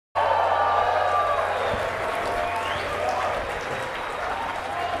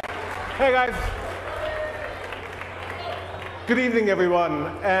Hey guys. Good evening, everyone,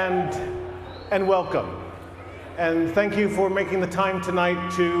 and welcome. And thank you for making the time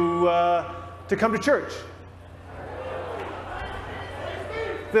tonight to come to church.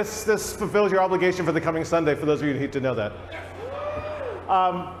 This fulfills your obligation for the coming Sunday, for those of you who need to know that.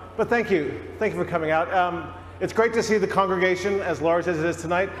 But thank you for coming out. It's great to see the congregation as large as it is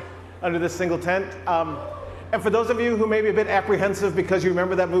tonight under this single tent. And for those of you who may be a bit apprehensive because you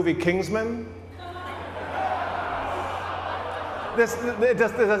remember that movie Kingsman, it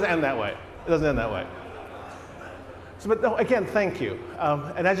doesn't end that way. It doesn't end that way. So, but no, again, thank you.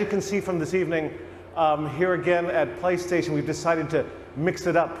 And as you can see from this evening, here again at PlayStation, we've decided to mix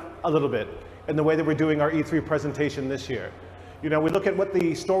it up a little bit in the way that we're doing our E3 presentation this year. You know, we look at what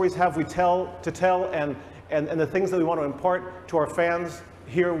the stories have we tell and the things that we want to impart to our fans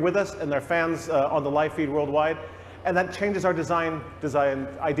here with us and their fans on the live feed worldwide. And that changes our design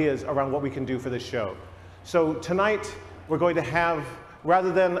ideas around what we can do for this show. So tonight, we're going to have,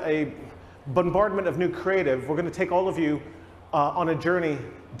 rather than a bombardment of new creative, we're going to take all of you on a journey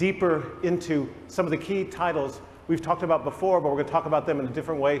deeper into some of the key titles we've talked about before, but we're going to talk about them in a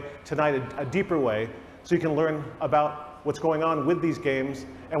different way tonight, a deeper way, so you can learn about what's going on with these games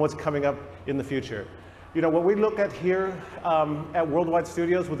and what's coming up in the future. You know, what we look at here at Worldwide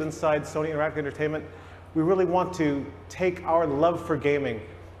Studios with inside Sony Interactive Entertainment, we really want to take our love for gaming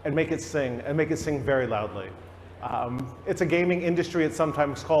and make it sing very loudly. It's a gaming industry, it's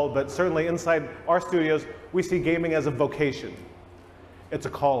sometimes called, but certainly inside our studios, we see gaming as a vocation. It's a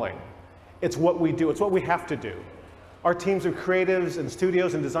calling. It's what we do. It's what we have to do. Our teams of creatives and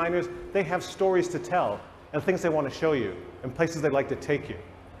studios and designers, they have stories to tell and things they want to show you and places they'd like to take you.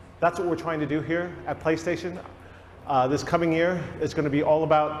 That's what we're trying to do here at PlayStation. This coming year is going to be all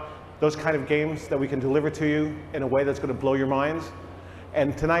about those kind of games that we can deliver to you in a way that's going to blow your minds.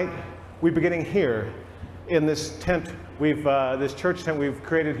 And tonight, we're beginning here in this tent, this church tent we've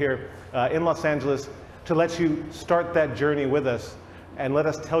created here in Los Angeles to let you start that journey with us and let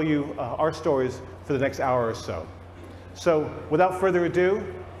us tell you our stories for the next hour or so. So without further ado,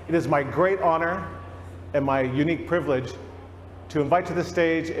 it is my great honor and my unique privilege to invite to the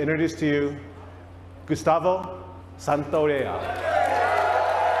stage and introduce to you Gustavo Santaolalla.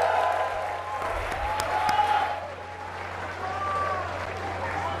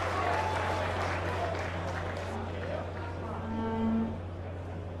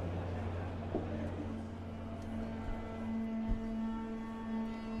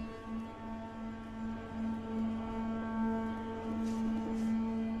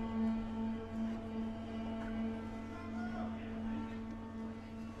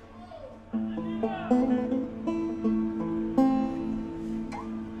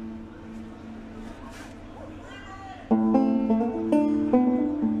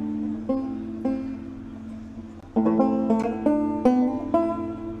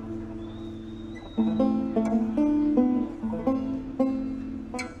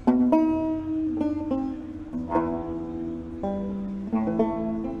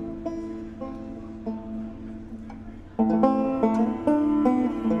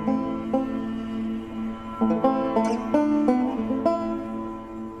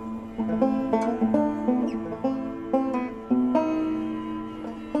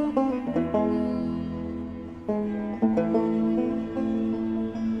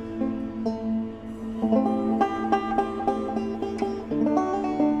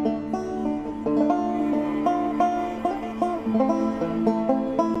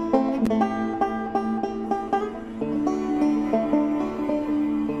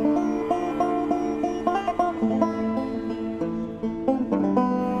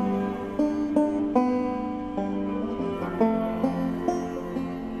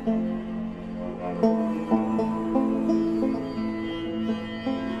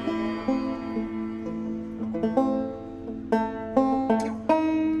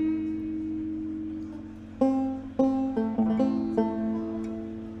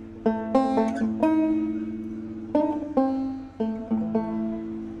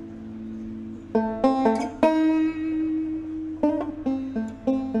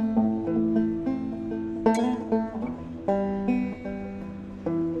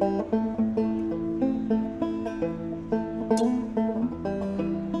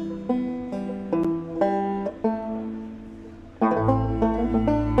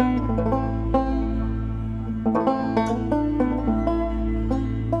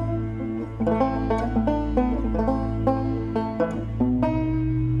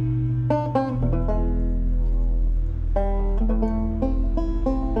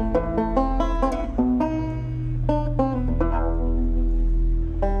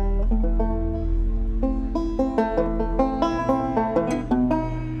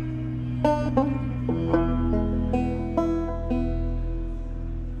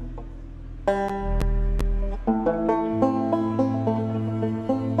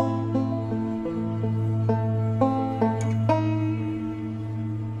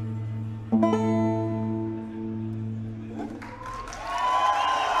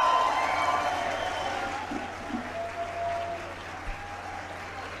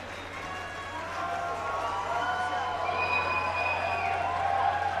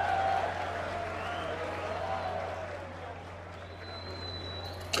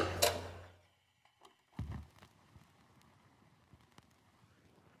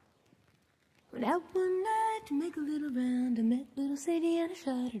 Sadie and I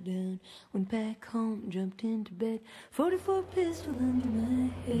shot her down. Went back home, jumped into bed. 44 pistol under my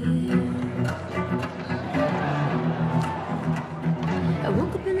head. I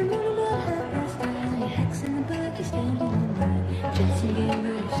woke up in the morning about 9:30. Hacks in the buggy standing on by. Jason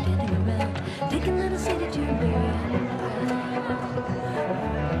Gamer standing around. Taking little Sadie to bury.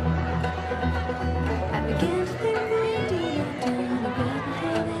 I began to think very deep down. I grabbed my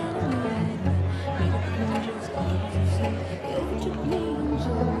head out of my head. Made up the moon just to say it took me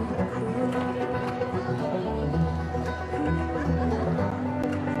so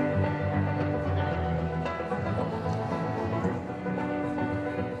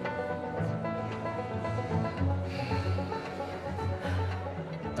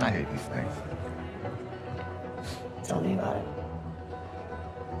I hate these things. Tell me about it.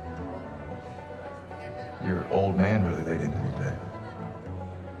 Your old man really laid into me today.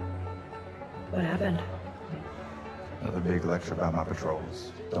 What happened? Another big lecture about my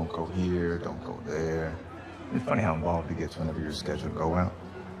patrols. Don't go here, don't go there. It's funny how involved he gets whenever you're scheduled to go out.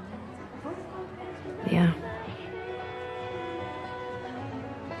 Yeah.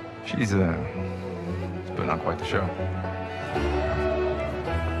 She's putting on quite the show.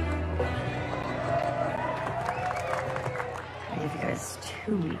 I give you guys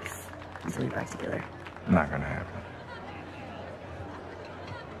 2 weeks until you're back together. Not gonna happen.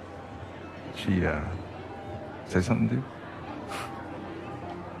 She, say something, dude?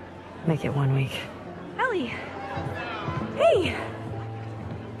 Make it 1 week. Ellie! Hey!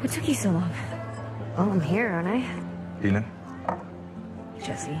 What took you so long? Well, I'm here, aren't I? Tina?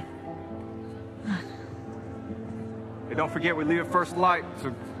 Jesse. Hey, don't forget we leave at first light,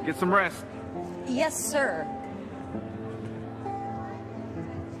 so get some rest. Yes, sir.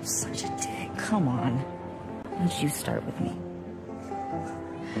 Such a dick. Come on. Why don't you start with me?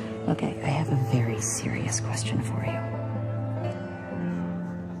 Okay, I have a very serious question for you.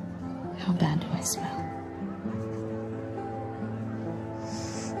 How bad do I smell?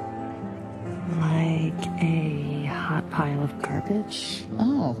 Like a hot pile of garbage?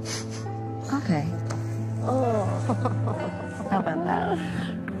 Oh, okay. Oh, how about that?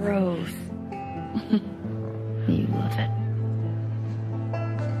 Gross. You love it.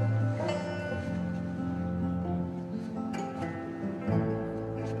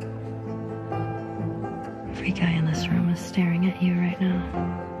 Every guy in this room is staring at you right now.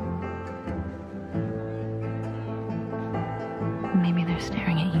 Maybe they're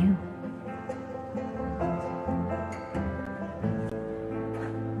staring at you.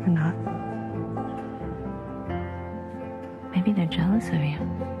 Or not. Maybe they're jealous of you.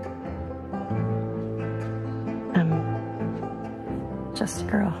 I'm just a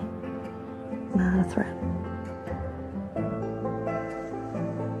girl, not a threat.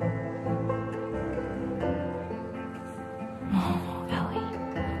 Oh, Ellie.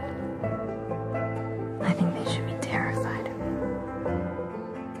 I think they should be terrified.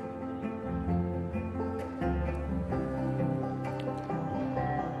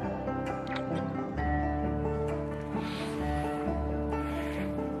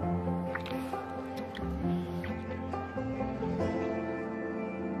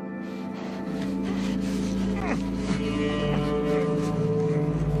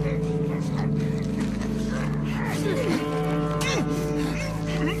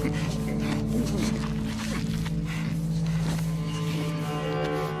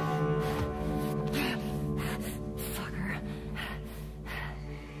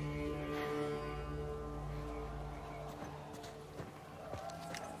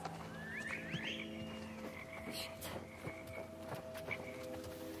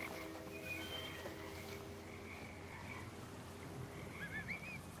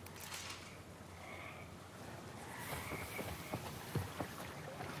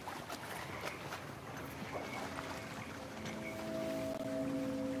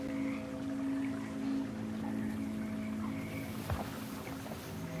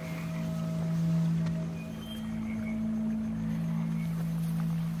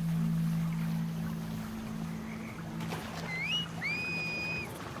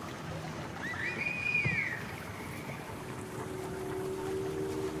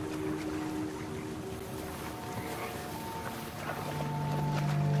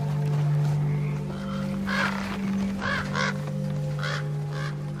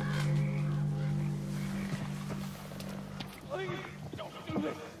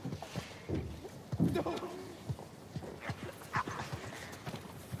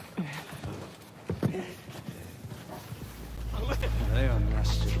 They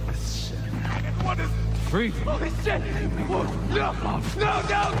unrested with sin. What is... Breathing. Holy shit! Whoa, no! No,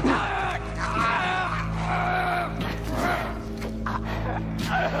 no!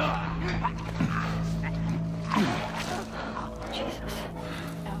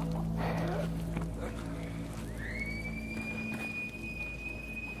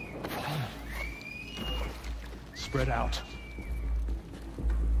 Spread out.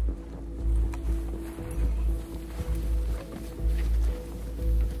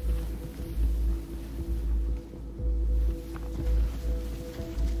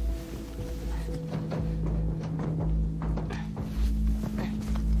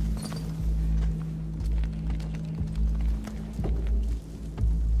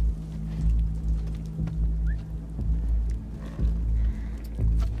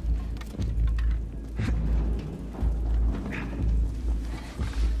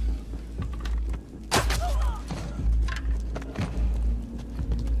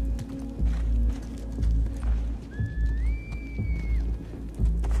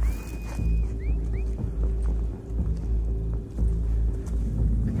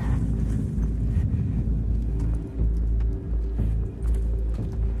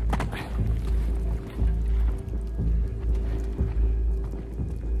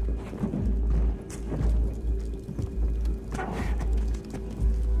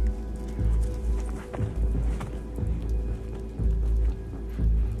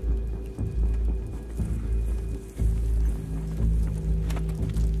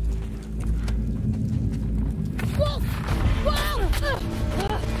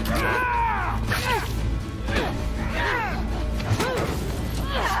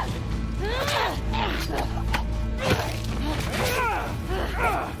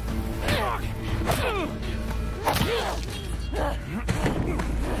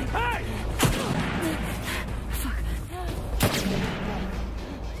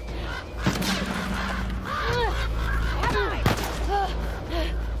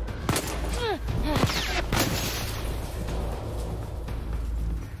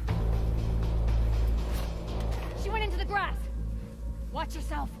 Watch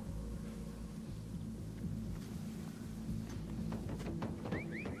yourself.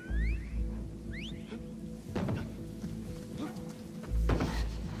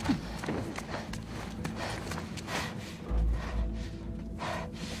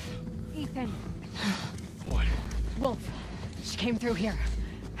 Ethan. What? Wolf. She came through here.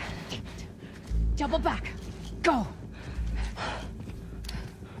 Double back. Go.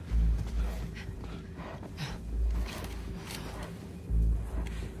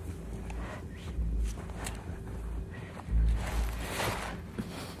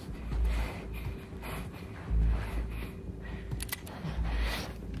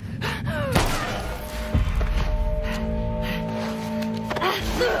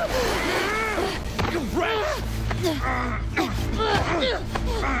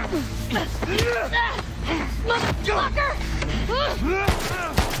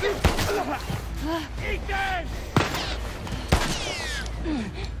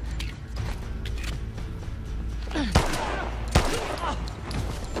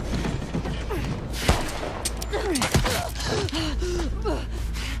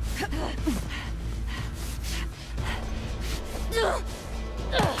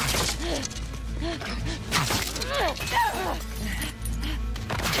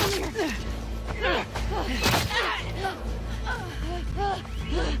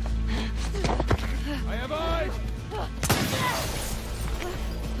 I have eyes!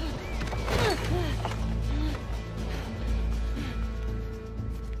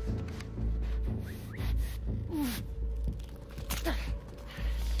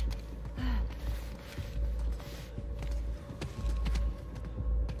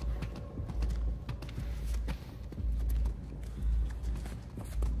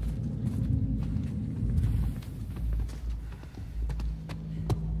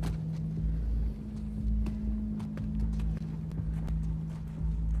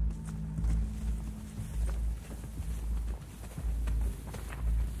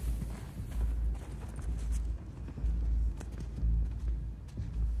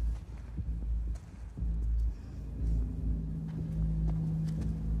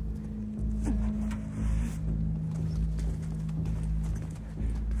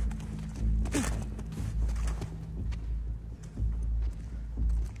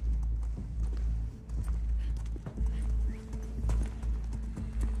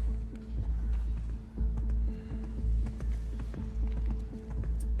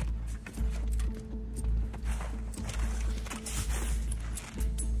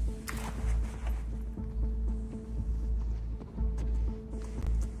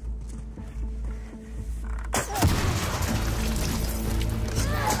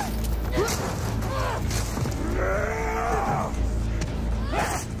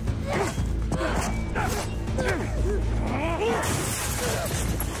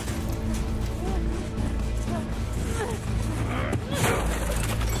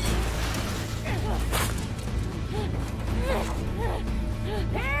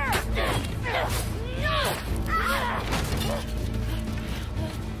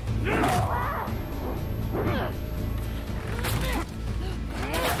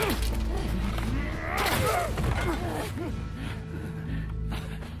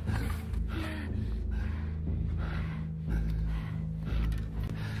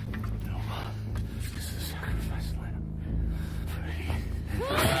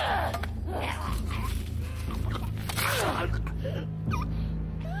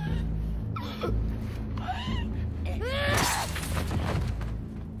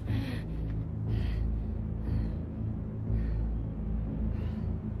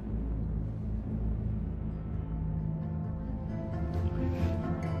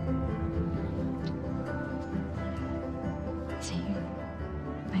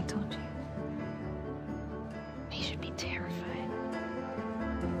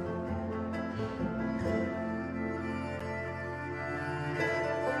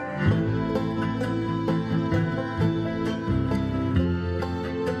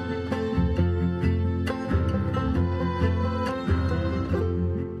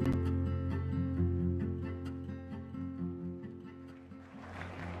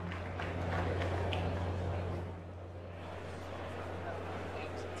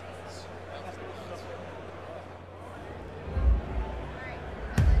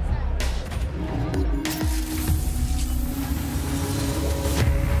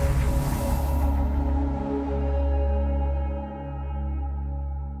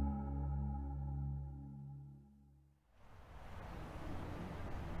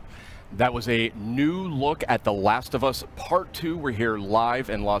 That was a new look at The Last of Us Part 2. We're here live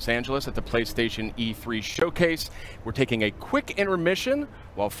in Los Angeles at the PlayStation E3 Showcase. We're taking a quick intermission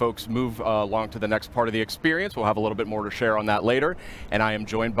while folks move along to the next part of the experience. We'll have a little bit more to share on that later. And I am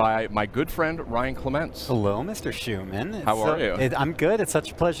joined by my good friend, Ryan Clements. Hello, Mr. Schumann. How are you? I'm good. It's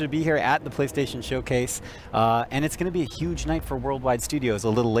such a pleasure to be here at the PlayStation Showcase. And it's going to be a huge night for Worldwide Studios a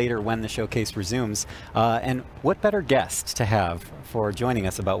little later when the showcase resumes. And what better guest to have for joining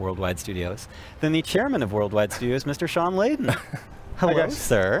us about Worldwide Studios than the chairman of Worldwide Studios, Mr. Sean Layden. Hello,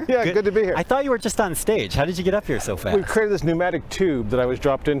 sir. Yeah, good to be here. I thought you were just on stage. How did you get up here so fast? We created this pneumatic tube that I was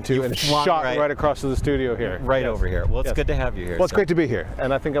dropped into and shot right across to the studio here. Right over here. Well, it's good to have you here. Well, it's great to be here.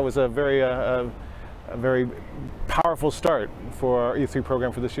 And I think it was a very powerful start for our E3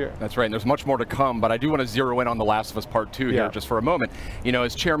 program for this year. That's right, and there's much more to come, but I do want to zero in on The Last of Us Part 2 here just for a moment. You know,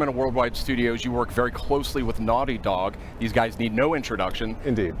 as chairman of Worldwide Studios, you work very closely with Naughty Dog. These guys need no introduction.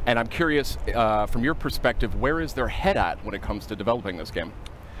 Indeed. And I'm curious, from your perspective, where is their head at when it comes to developing this game?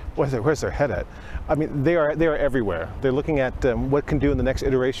 Where's their head at? I mean, they are everywhere. They're looking at what can do in the next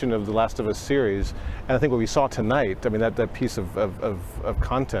iteration of the Last of Us series, and I think what we saw tonight, I mean, that piece of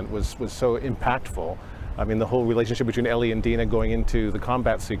content was so impactful. I mean, the whole relationship between Ellie and Dina going into the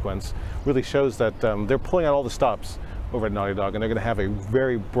combat sequence really shows that they're pulling out all the stops over at Naughty Dog, and they're going to have a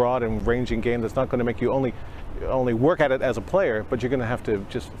very broad and ranging game that's not going to make you only work at it as a player, but you're going to have to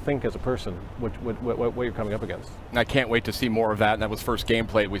just think as a person what you're coming up against. And I can't wait to see more of that, and that was first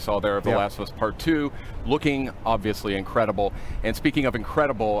gameplay we saw there of The Last of Us Part 2, looking obviously incredible. And speaking of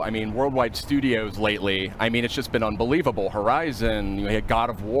incredible, I mean, Worldwide Studios lately, I mean, it's just been unbelievable. Horizon, you had God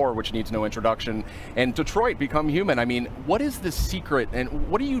of War, which needs no introduction, and Detroit Become Human. I mean, what is the secret, and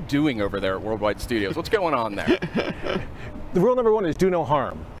what are you doing over there at Worldwide Studios? What's going on there? The rule number one is do no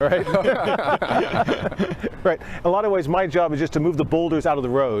harm, right? Right. In a lot of ways, my job is just to move the boulders out of the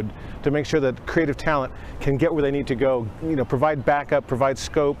road to make sure that creative talent can get where they need to go. You know, provide backup, provide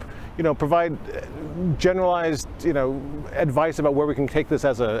scope. You know, provide generalized, you know, advice about where we can take this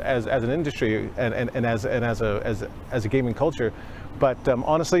as an industry and as a gaming culture. But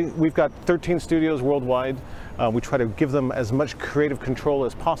honestly, we've got 13 studios worldwide. We try to give them as much creative control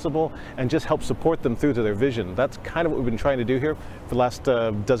as possible and just help support them through to their vision. That's kind of what we've been trying to do here for the last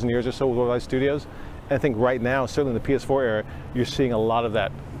dozen years or so with Worldwide Studios. And I think right now, certainly in the PS4 era, you're seeing a lot of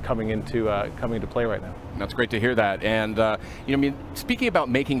that coming into play right now. That's great to hear that. And, you know, I mean, speaking about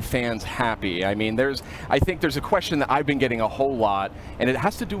making fans happy, I mean, I think there's a question that I've been getting a whole lot, and it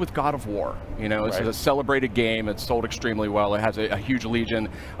has to do with God of War. You know, it's a celebrated game. It's sold extremely well. It has a huge legion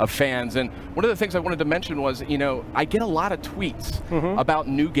of fans. And one of the things I wanted to mention was, you know, I get a lot of tweets about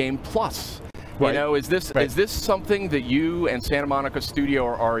New Game Plus. You know, is this something that you and Santa Monica Studio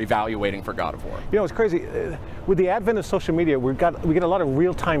are evaluating for God of War? You know, it's crazy. With the advent of social media, we get a lot of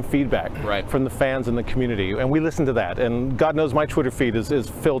real-time feedback from the fans and the community, and we listen to that. And God knows my Twitter feed is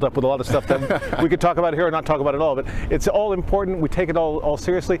filled up with a lot of stuff that we could talk about here or not talk about at all. But it's all important. We take it all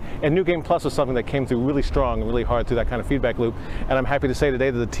seriously. And New Game Plus is something that came through really strong and really hard through that kind of feedback loop. And I'm happy to say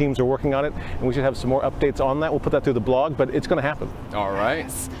today that the teams are working on it, and we should have some more updates on that. We'll put that through the blog, but it's going to happen. All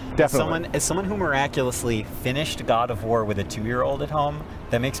right. Definitely. As someone who miraculously finished God of War with a 2-year-old at home,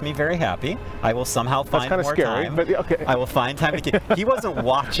 that makes me very happy. I will somehow find more time. But okay. I will find time to keep. He wasn't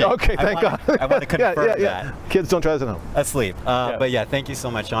watching. Okay, thank God. I want to confirm that. Kids don't try this at home. Asleep. But yeah, thank you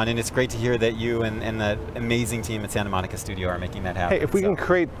so much, Sean. And it's great to hear that you and the amazing team at Santa Monica Studio are making that happen. Hey, if we can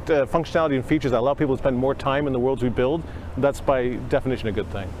create functionality and features that allow people to spend more time in the worlds we build, that's by definition a good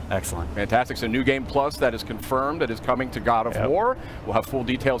thing. Excellent. Fantastic. So New Game Plus, that is confirmed, that is coming to God of War. We'll have full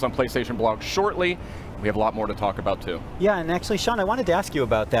details on PlayStation Blog shortly. We have a lot more to talk about too. Yeah, and actually, Sean, I wanted to ask you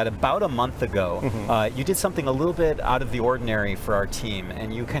about that. About a month ago, you did something a little bit out of the ordinary for our team,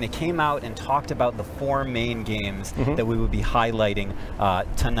 and you kind of came out and talked about the 4 main games that we would be highlighting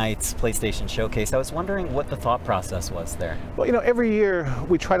tonight's PlayStation Showcase. I was wondering what the thought process was there. Well, you know, every year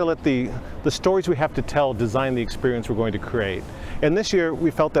we try to let the stories we have to tell design the experience we're going to create. And this year we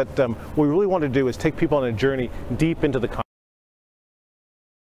felt that what we really want to do is take people on a journey deep into the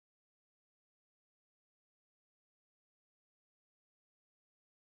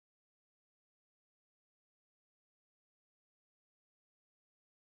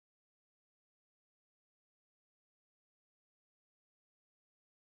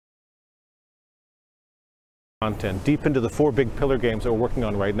content, deep into the 4 big pillar games that we're working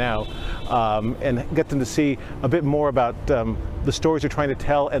on right now, and get them to see a bit more about the stories they're trying to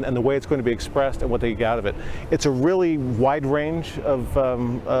tell and the way it's going to be expressed and what they get out of it. It's a really wide range of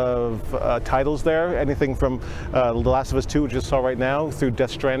titles there, anything from The Last of Us 2, which you just saw right now, through Death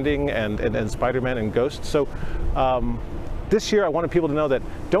Stranding and Spider-Man and Ghost. So this year I wanted people to know that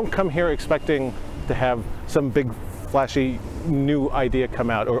don't come here expecting to have some big flashy new idea come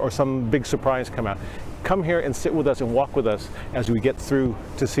out or some big surprise come out. Come here and sit with us and walk with us as we get through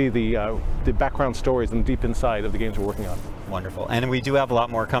to see the background stories and deep inside of the games we're working on. Wonderful. And we do have a lot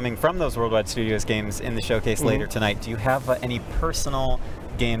more coming from those Worldwide Studios games in the showcase later tonight. Do you have any personal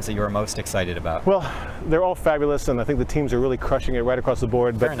games that you're most excited about? Well, they're all fabulous, and I think the teams are really crushing it right across the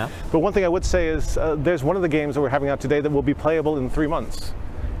board. Fair enough. But one thing I would say is there's one of the games that we're having out today that will be playable in 3 months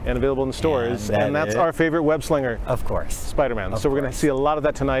and available in stores, and that's our favorite web slinger. Of course. Spider-Man. So we're going to see a lot of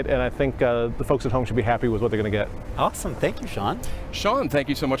that tonight, and I think the folks at home should be happy with what they're going to get. Awesome. Thank you, Sean. Sean, thank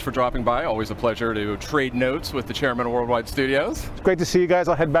you so much for dropping by. Always a pleasure to trade notes with the chairman of Worldwide Studios. It's great to see you guys.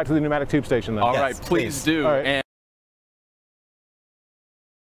 I'll head back to the pneumatic tube station then. All right, please do. All right.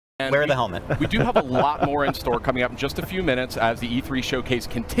 And wear the helmet. We do have a lot more in store coming up in just a few minutes as the E3 showcase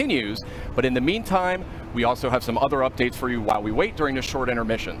continues. But in the meantime, we also have some other updates for you while we wait during this short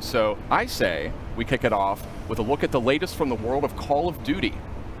intermission. So I say we kick it off with a look at the latest from the world of Call of Duty.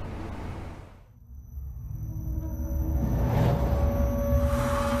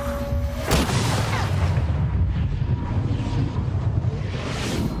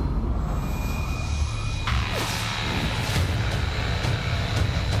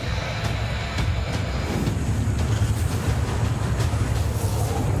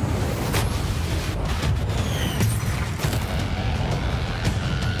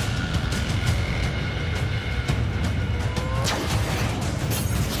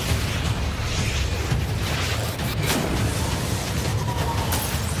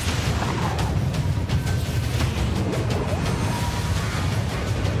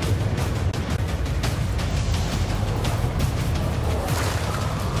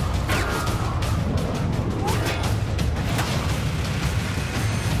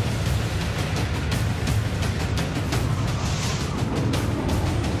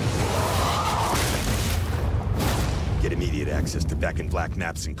 Access to Back in Black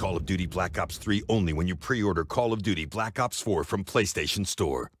maps in Call of Duty Black Ops 3 only when you pre-order Call of Duty Black Ops 4 from PlayStation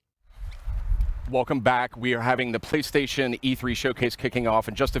Store. Welcome back. We are having the PlayStation E3 showcase kicking off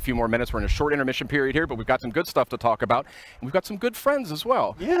in just a few more minutes. We're in a short intermission period here, but we've got some good stuff to talk about. And we've got some good friends as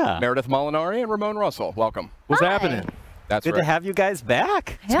well. Yeah. Meredith Molinari and Ramon Russell. Welcome. What's happening? That's good right. to have you guys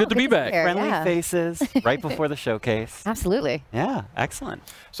back. It's good to be back. Friendly faces right before the showcase. Absolutely. Yeah, excellent.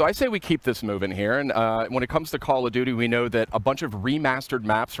 So I say we keep this moving here. And when it comes to Call of Duty, we know that a bunch of remastered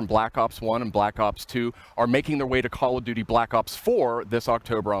maps from Black Ops 1 and Black Ops 2 are making their way to Call of Duty Black Ops 4 this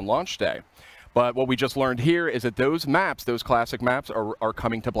October on launch day. But what we just learned here is that those maps, those classic maps, are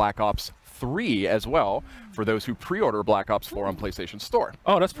coming to Black Ops 3 as well for those who pre-order Black Ops 4 on PlayStation Store.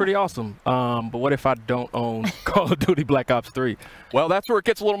 Oh, that's pretty awesome. But what if I don't own Call of Duty Black Ops 3? Well, that's where it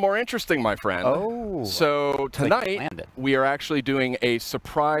gets a little more interesting, my friend. Oh. So tonight, we are actually doing a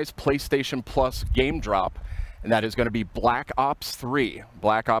surprise PlayStation Plus game drop, and that is going to be Black Ops 3.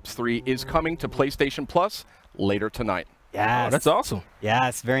 Black Ops 3 is coming to PlayStation Plus later tonight. Yes. Oh, that's awesome.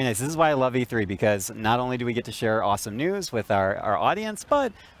 Yes, very nice. This is why I love E3, because not only do we get to share awesome news with our audience,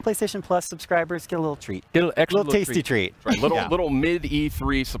 but PlayStation Plus subscribers get a little treat. Get a extra little tasty treat. Right, little mid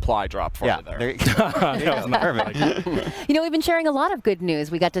E3 supply drop for you there. There you go. Perfect. You know, we've been sharing a lot of good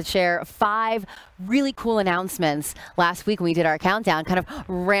news. We got to share 5 really cool announcements last week when we did our countdown, kind of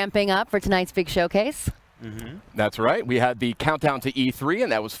ramping up for tonight's big showcase. That's right. We had the countdown to E3,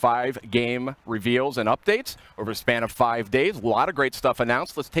 and that was 5 game reveals and updates over a span of 5 days. A lot of great stuff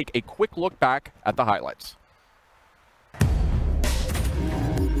announced. Let's take a quick look back at the highlights.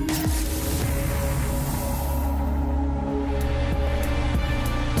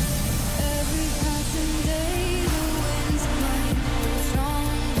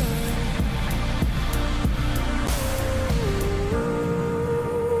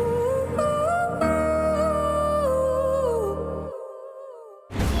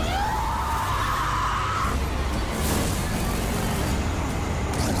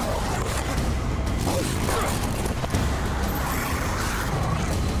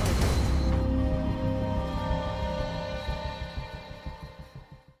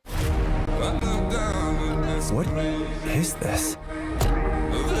 What is this? I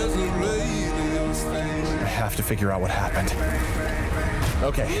have to figure out what happened.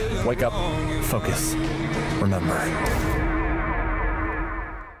 Okay, wake up, focus, remember.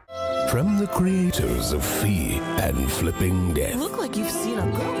 From the creators of Fee and Flipping Death. Look like you've seen a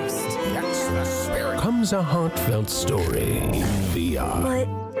ghost. That's the spirit. Comes a heartfelt story in VR. But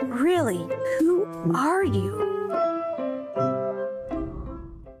really, who are you?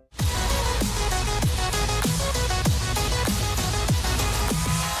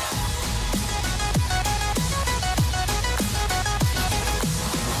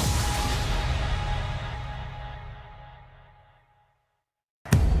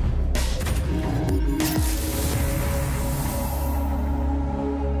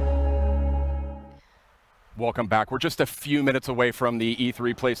 Welcome back. We're just a few minutes away from the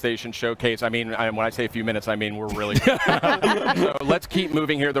E3 PlayStation Showcase. I mean, when I say a few minutes, I mean we're really So let's keep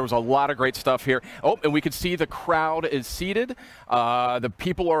moving here. There was a lot of great stuff here. Oh, and we could see the crowd is seated. The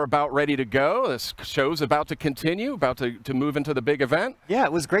people are about ready to go. This show's about to continue, about to move into the big event. Yeah,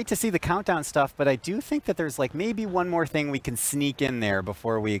 it was great to see the countdown stuff, but I do think that there's like maybe one more thing we can sneak in there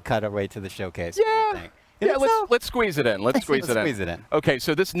before we cut away to the showcase. Yeah. Yeah, let's squeeze it in. Let's squeeze it in. Okay,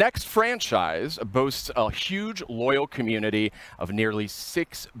 so this next franchise boasts a huge loyal community of nearly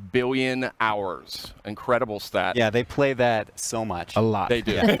 6 billion hours. Incredible stat. Yeah, they play that so much. A lot. They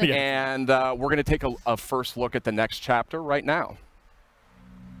do. Yeah. And we're going to take a first look at the next chapter right now.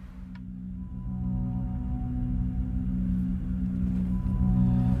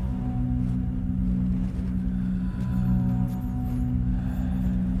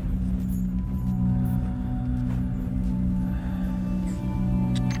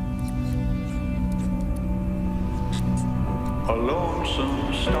 A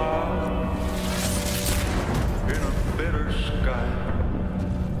lonesome star in a bitter sky.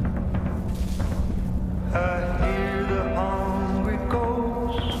 I hear the hungry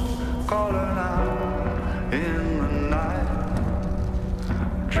ghosts calling out in the night.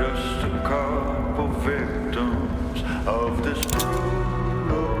 Just a couple victims of this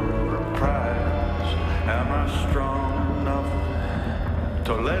brutal reprise. Am I strong enough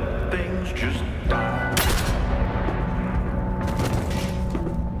to let things just die?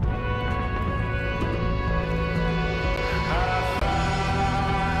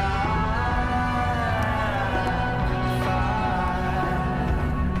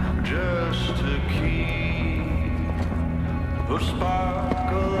 The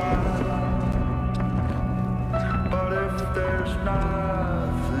spark alive. But if there's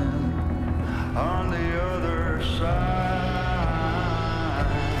nothing on the other side,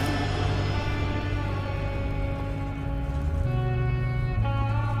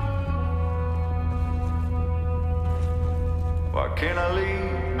 why can't I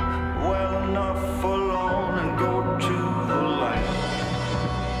leave well enough alone and go to the light?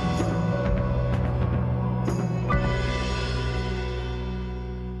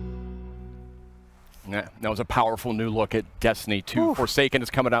 Yeah, that was a powerful new look at Destiny 2. Forsaken is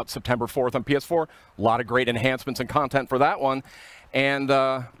coming out September 4th on PS4. A lot of great enhancements and content for that one. And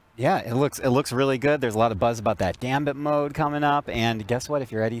yeah, it looks really good. There's a lot of buzz about that Gambit mode coming up. And guess what? If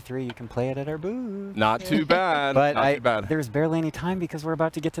you're at E3, you can play it at our booth. Not too bad. But not too bad. There's barely any time because we're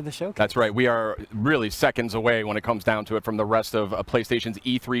about to get to the showcase. That's right. We are really seconds away when it comes down to it from the rest of PlayStation's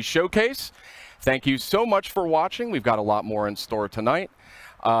E3 showcase. Thank you so much for watching. We've got a lot more in store tonight.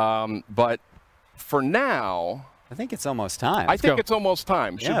 But for now, I think it's almost time. I think it's almost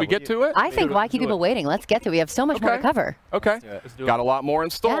time. Should we get to it? I think why keep people waiting? Let's get to it. We have so much more to cover. Okay. Got a lot more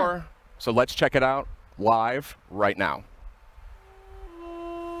in store. So let's check it out live right now.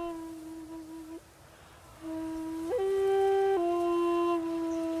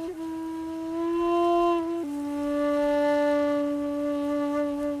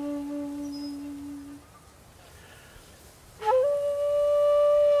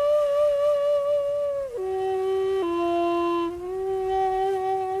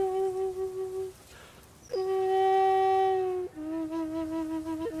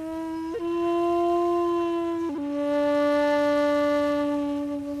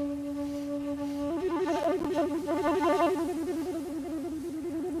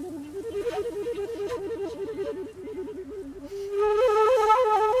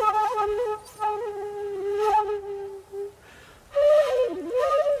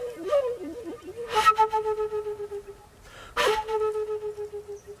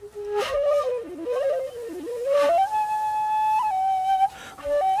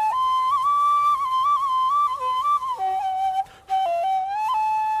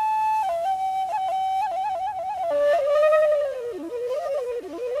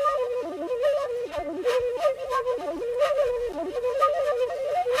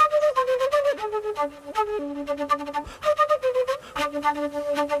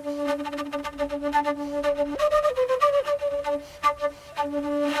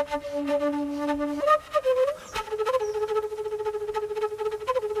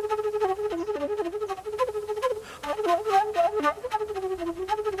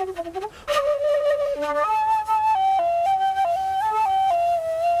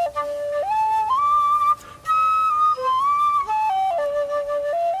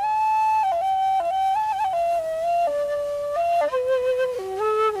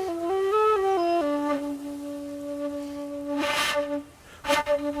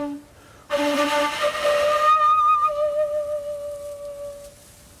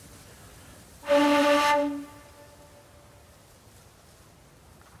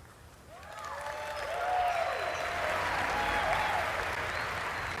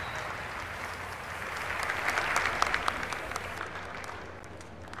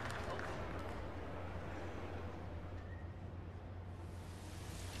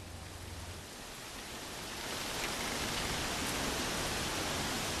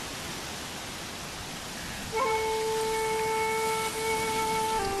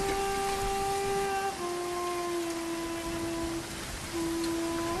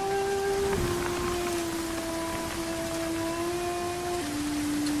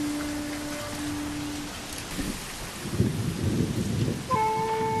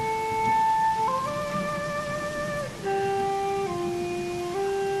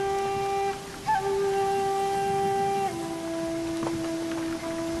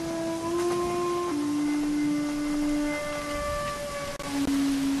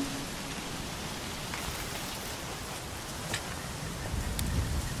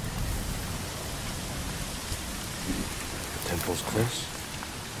 temples, Chris.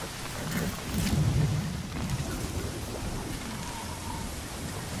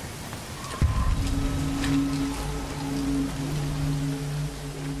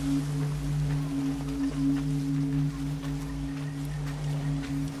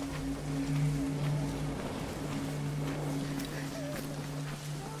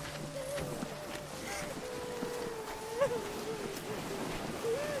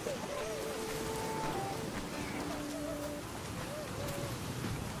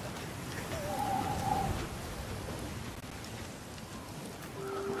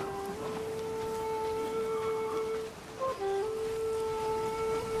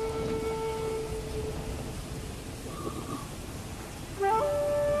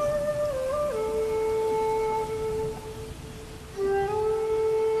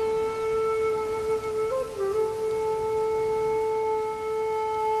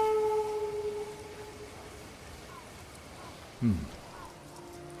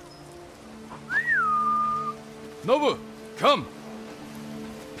 Nobu, come!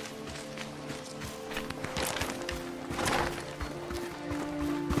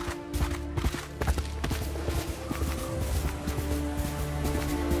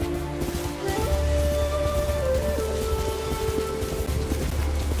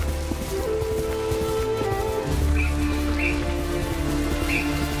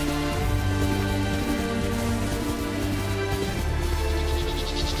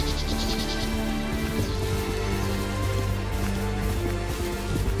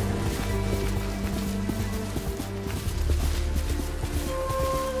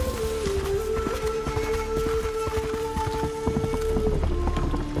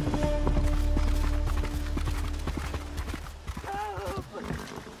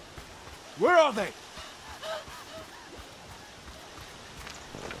 Where are they?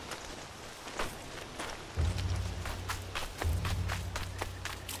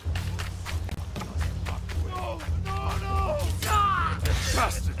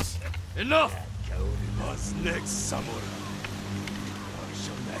 Bastards! Enough! Was next samurai.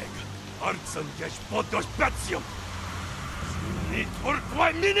 Artsan gesh podos batium. Nit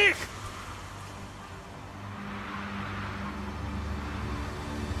urquai minich!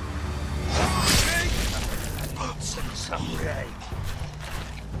 Samurai.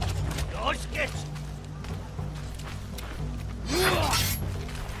 Los geht's!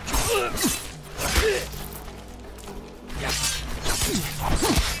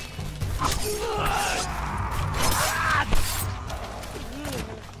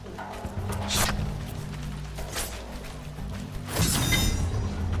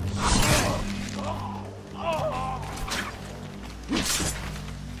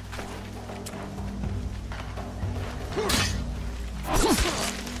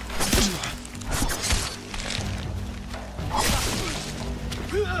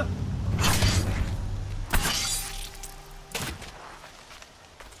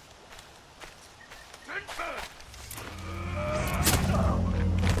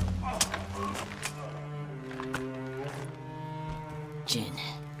 Jin,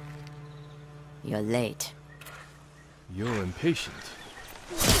 you're late. You're impatient.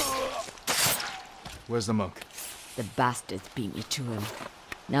 Where's the monk? The bastards beat me to him.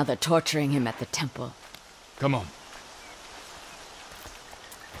 Now they're torturing him at the temple. Come on.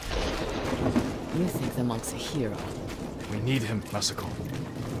 You think the monk's a hero? We need him, Masako.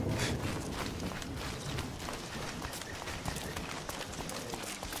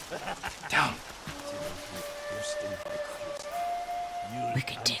 Down. We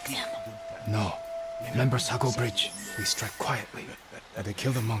could take them. No. Remember Sago Bridge. We strike quietly. And they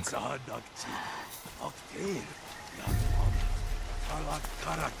kill the monk. I'll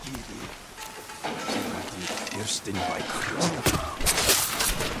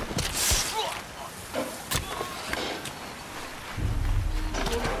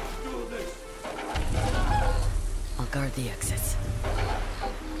guard the exits.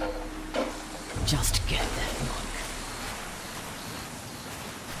 Just get that monk.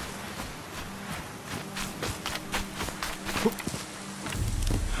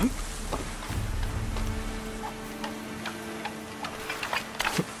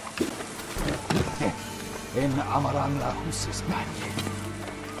 En amaran la husis manje.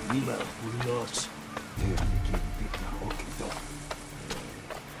 Viva ulos.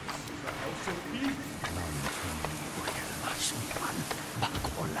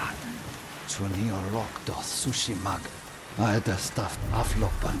 Chuni orok do sushi mag. I had stuffed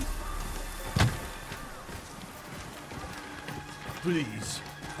aflopan. Please,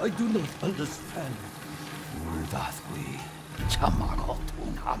 I do not understand. Uldathwi. Chamagot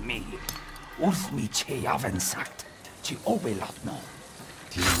unhami. Usmi che yaven sagt. Tu owe l'atman.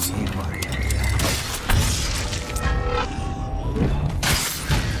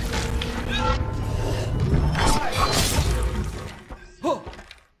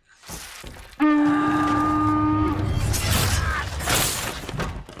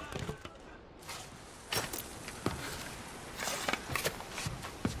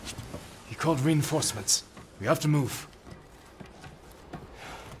 He called reinforcements. We have to move.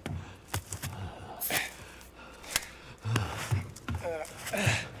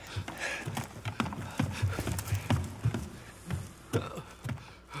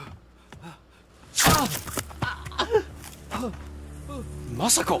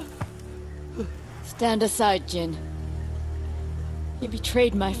 Masako! Stand aside, Jin. You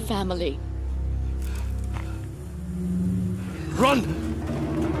betrayed my family. Run!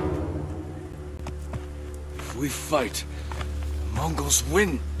 If we fight, the Mongols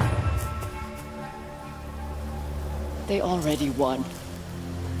win. They already won.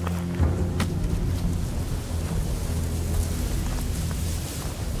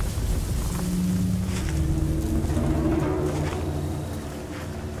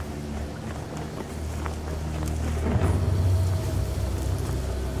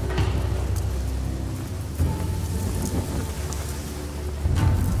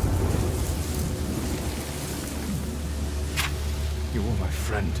 You were my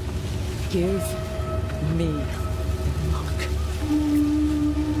friend. Give me luck.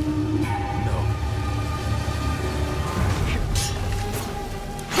 No.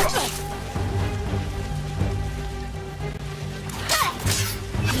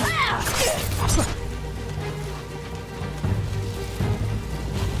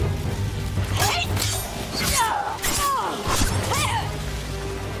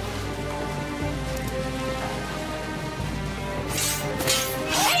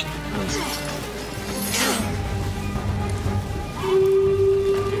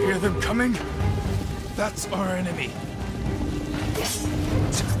 You hear them coming? That's our enemy.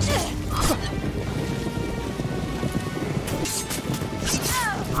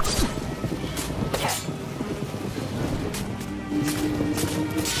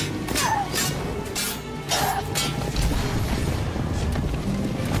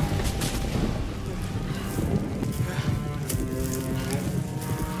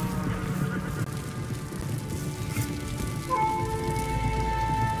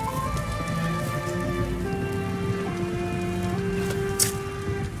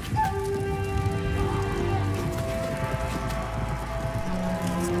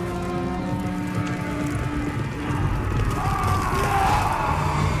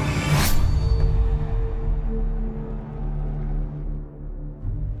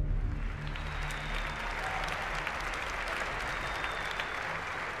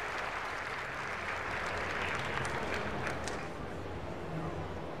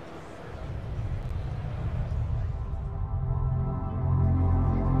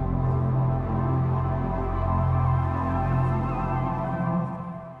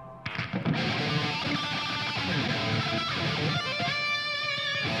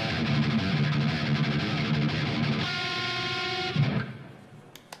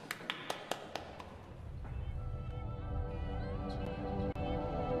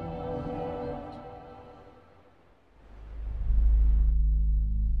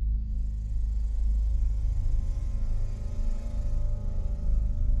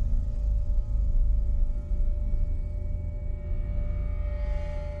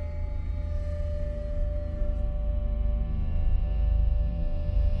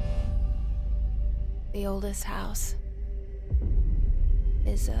 The oldest house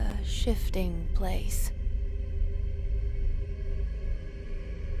is a shifting place.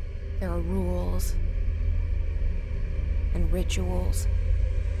 There are rules and rituals.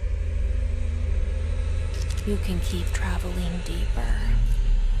 You can keep traveling deeper.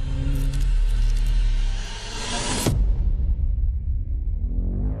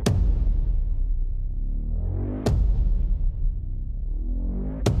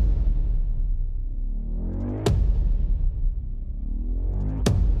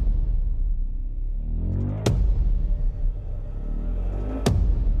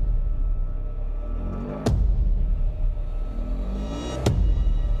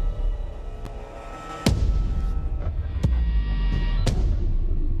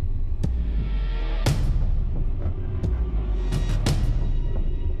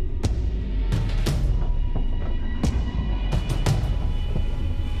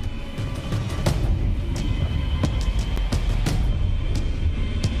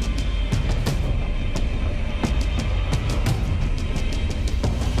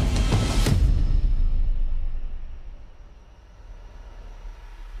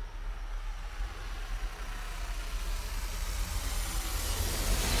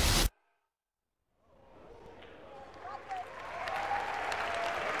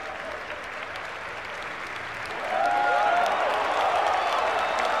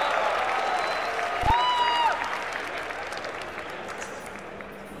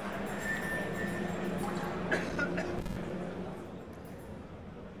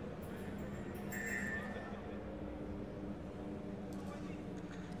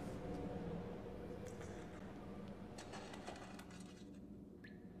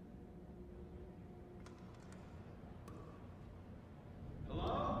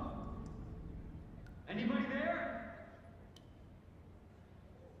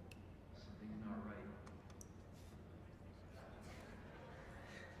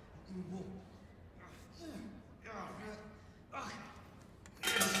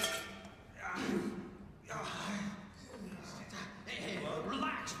 Hey,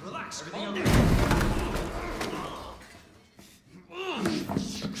 relax, relax. Calm down.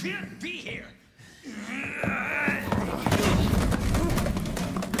 You can't be here.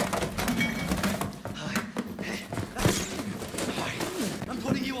 I'm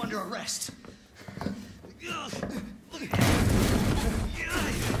putting you under arrest.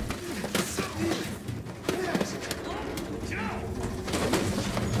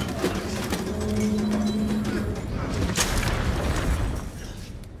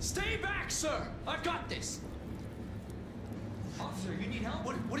 Stay back, sir! I've got this! Officer, you need help?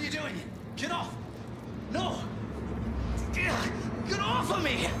 What are you doing? Get off! No! Get off of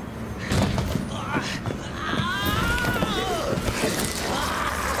me!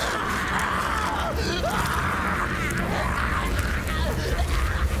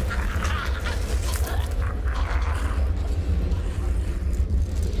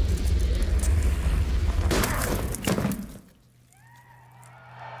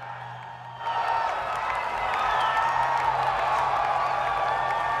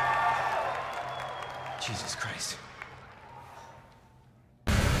 Jesus Christ.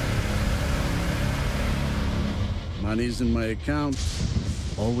 Money's in my account.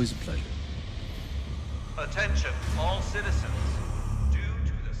 Always a pleasure. Attention, all citizens. Due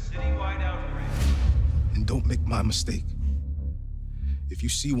to the citywide outbreak. And don't make my mistake. If you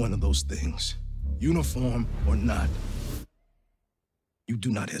see one of those things, uniform or not, you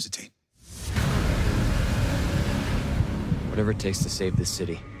do not hesitate. Whatever it takes to save this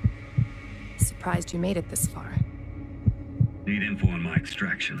city. Surprised you made it this far. Need info on my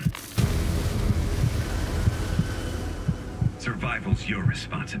extraction. Survival's your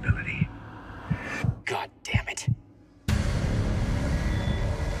responsibility. God damn it.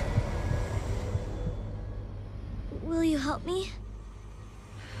 Will you help me?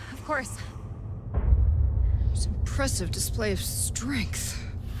 Of course. It's an impressive display of strength.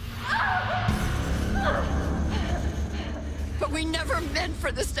 But we never meant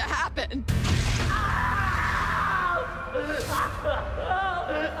for this to happen.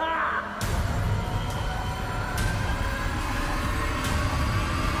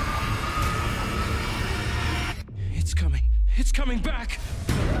 It's coming. It's coming back!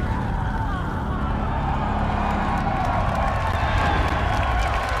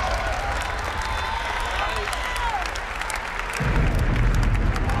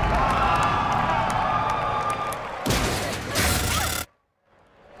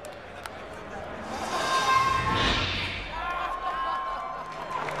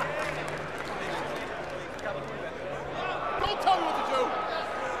 Don't tell me what to do!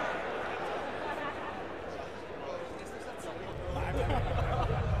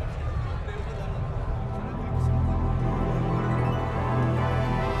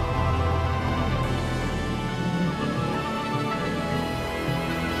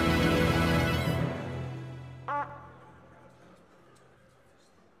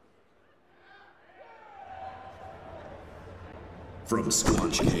 From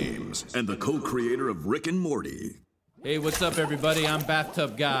Squanch Games and the co-creator of Rick and Morty. Hey, what's up, everybody? I'm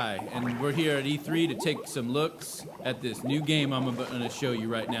Bathtub Guy, and we're here at E3 to take some looks at this new game I'm going to show you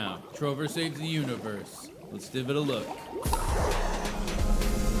right now. Trover Saves the Universe. Let's give it a look.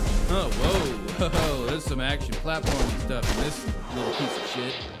 Oh, whoa, there's some action platforming stuff in this little piece of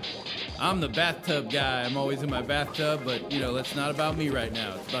shit. I'm the Bathtub Guy. I'm always in my bathtub, but, you know, that's not about me right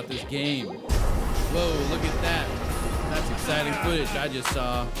now. It's about this game. Whoa, look at that. That's exciting footage I just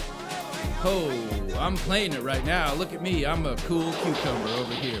saw. Oh, I'm playing it right now. Look at me. I'm a cool cucumber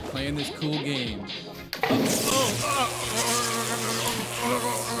over here playing this cool game.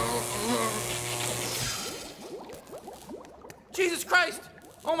 Jesus Christ!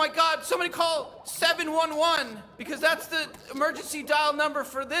 Oh my God, somebody call 711 because that's the emergency dial number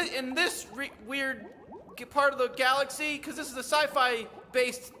for this in this weird part of the galaxy because this is a sci-fi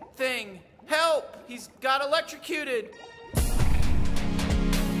based thing. Help! He's got electrocuted.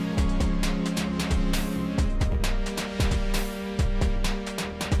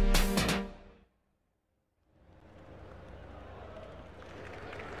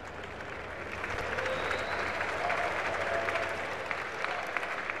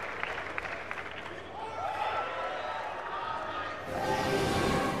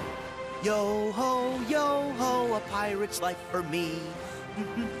 Yo ho, a pirate's life for me.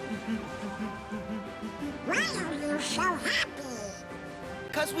 Why are you so happy?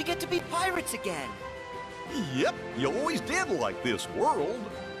 'Cause we get to be pirates again. Yep, you always did like this world.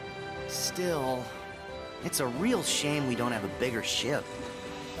 Still, it's a real shame we don't have a bigger ship.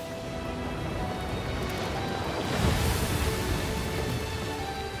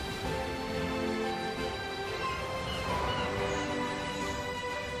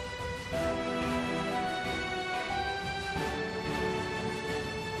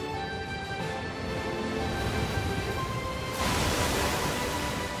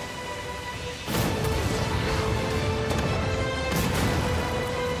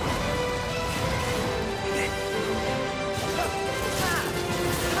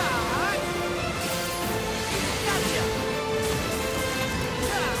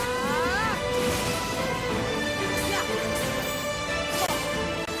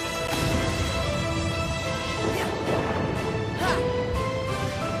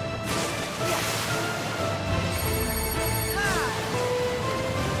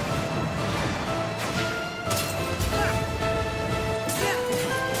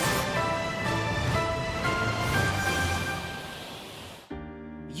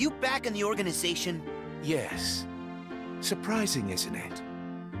 you back in the organization? Yes. Surprising, isn't it?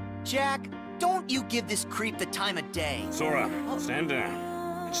 Jack, don't you give this creep the time of day. Sora, stand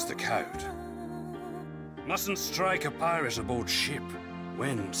down. It's the code. Mustn't strike a pirate aboard ship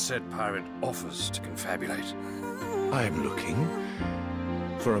when said pirate offers to confabulate. I'm looking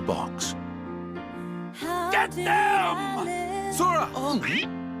for a box. Get them! Sora!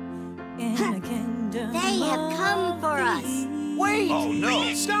 They have come for us. Wait! Oh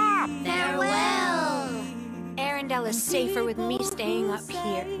no! Stop! Farewell. Arendelle is safer with me staying up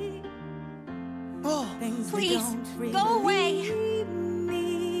here. Oh, Please, go away!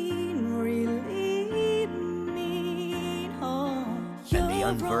 And the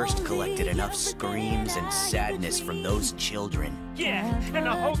unversed collected enough screams and sadness from those children. Yeah, and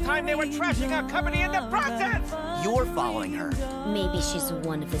the whole time they were trashing our company in the process! You're following her. Maybe she's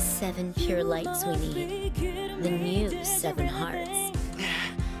one of the 7 pure lights we need. The new 7 hearts.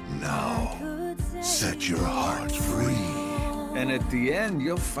 Now, set your heart free. And at the end,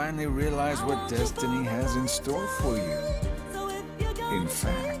 you'll finally realize what destiny has in store for you. In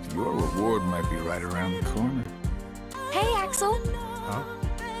fact, your reward might be right around the corner. Hey, Axel. Huh?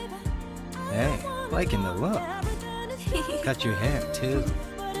 Hey, liking the look. Cut your hair, too.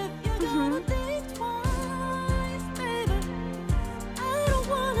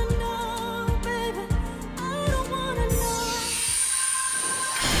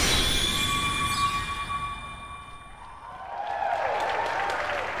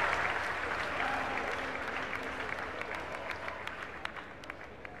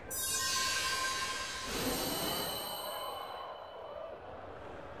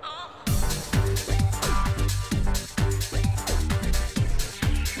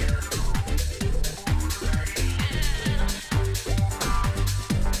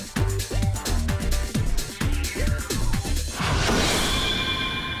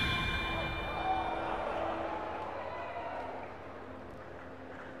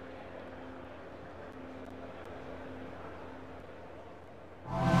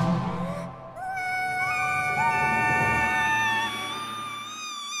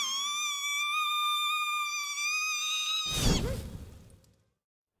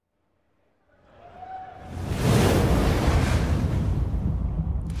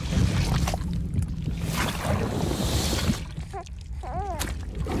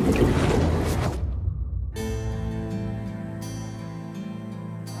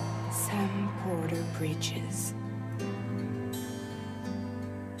 Bridges.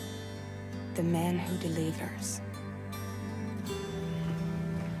 The man who delivers.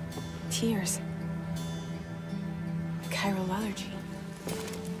 Tears. Chiral allergy.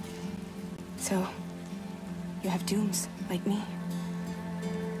 So, you have dooms, like me.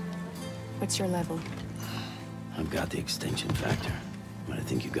 What's your level? I've got the extinction factor, but I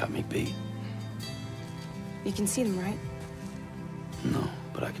think you got me beat. You can see them, right? No,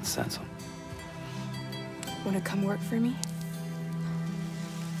 but I can sense them. Want to come work for me?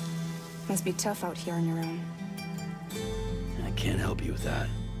 Must be tough out here on your own. I can't help you with that.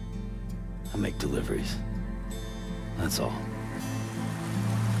 I make deliveries. That's all.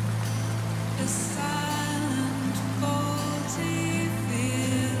 A silent, faulty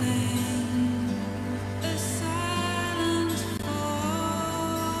feeling. A silent fault.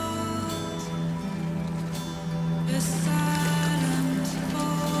 A silent,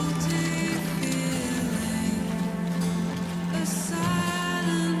 faulty feeling. A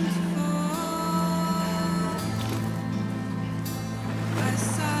silent fault. I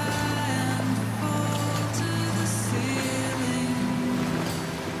sigh and fall to the ceiling.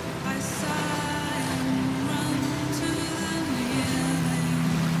 I sigh and run to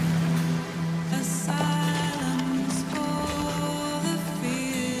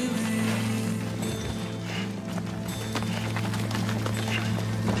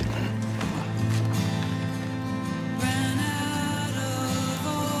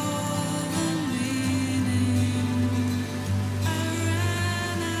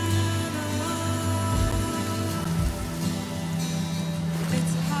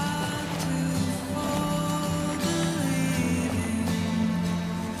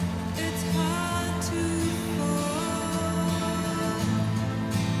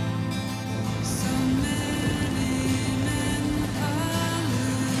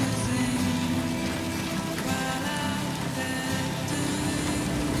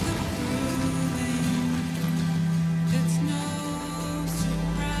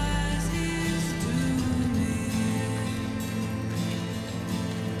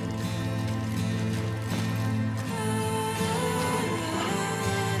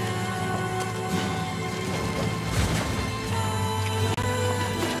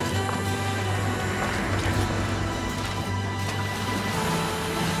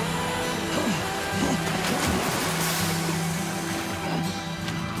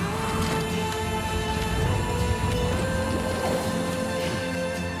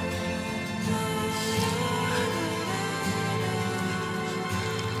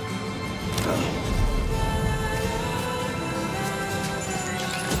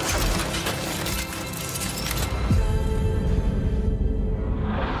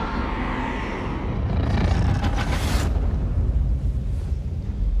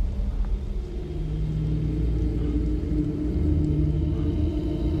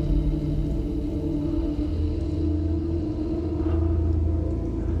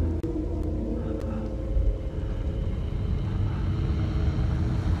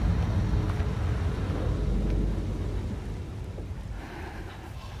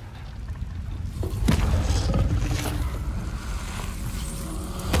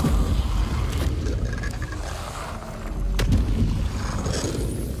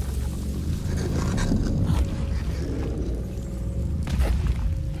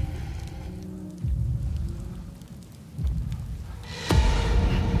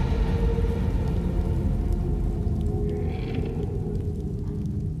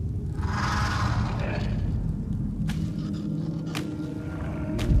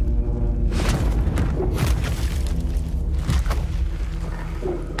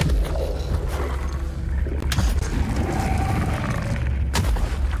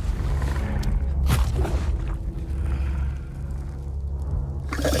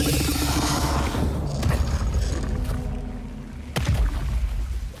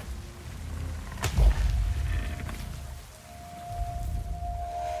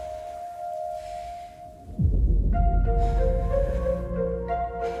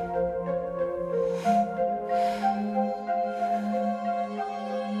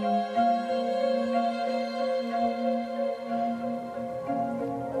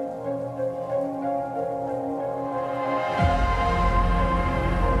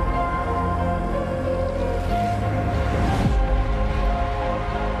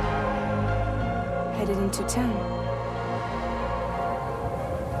headed into town.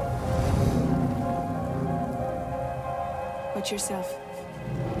 Watch yourself.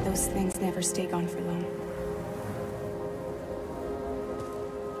 Those things never stay gone for long.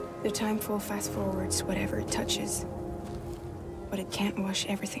 The timefall fast forwards whatever it touches. But it can't wash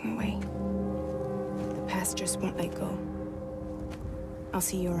everything away. The past just won't let go. I'll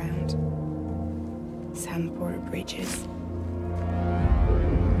see you around. Sandport Bridges.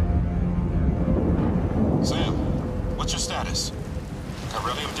 Sam, what's your status?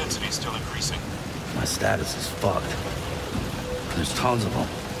 Chiralium density is still increasing. My status is fucked. There's tons of them.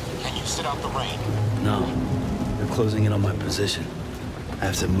 Can you sit out the rain? No. They're closing in on my position. I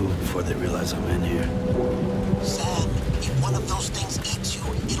have to move before they realize I'm in here. Sam, if one of those things eats you,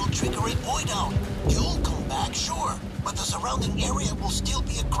 it'll trigger a void out. You'll come back, sure, but the surrounding area will still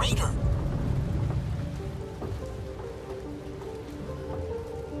be a crater.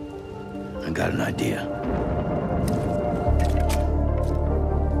 I got an idea.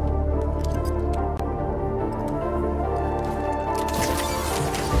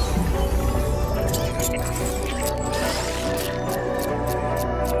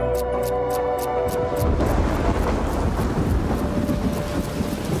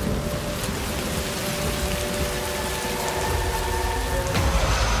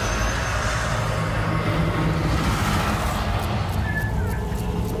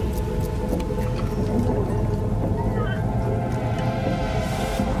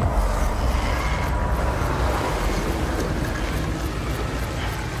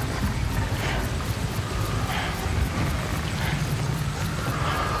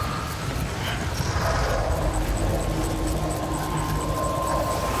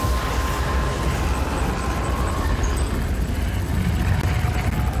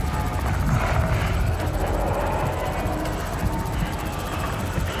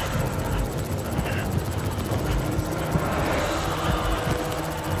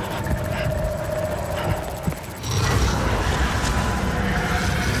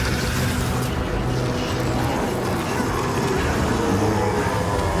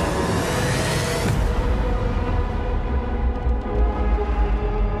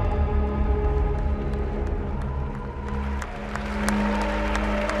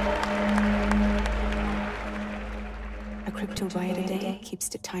 Bite a day keeps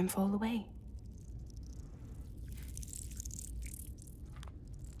the timefall away.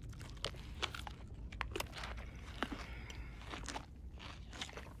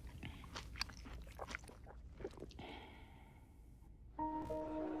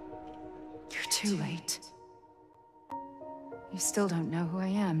 You're too late. You still don't know who I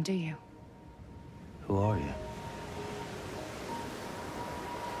am, do you? Who are you?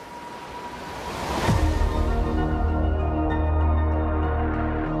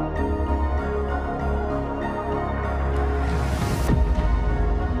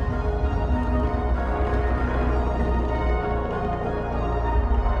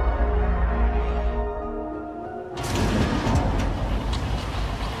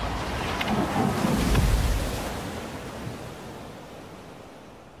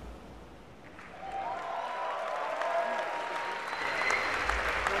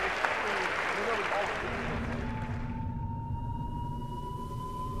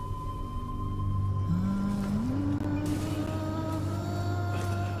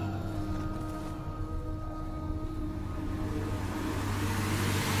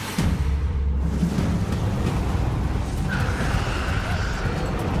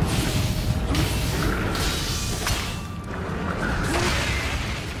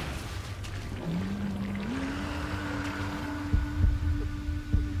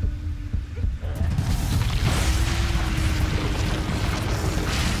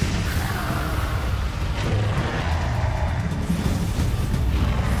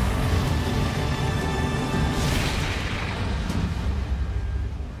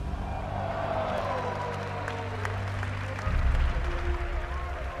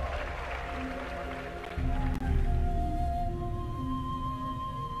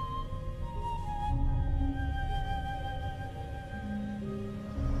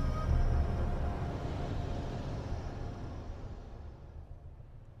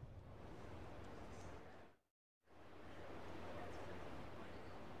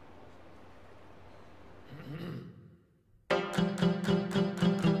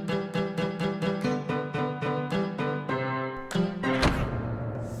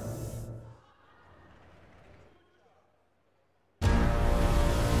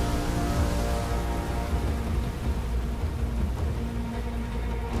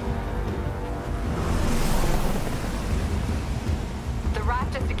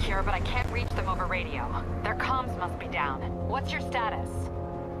 is secure, but I can't reach them over radio. Their comms must be down. What's your status?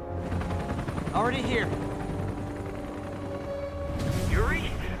 Already here.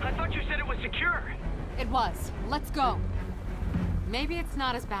 Yuri, I thought you said it was secure. It was. Let's go. Maybe it's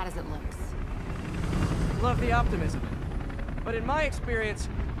not as bad as it looks. Love the optimism. But in my experience,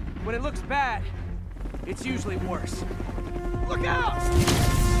 when it looks bad, it's usually worse. Look out!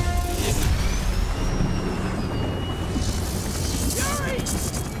 Yuri!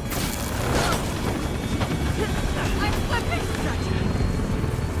 I'm slipping! Gotcha.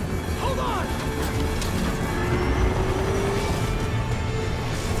 Hold on!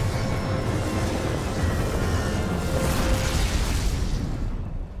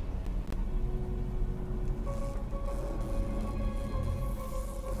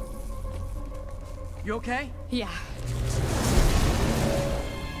 You okay? Yeah.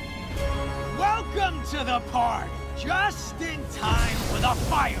 Welcome to the party! Just in time for the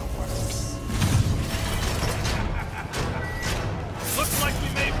fireworks! Looks like we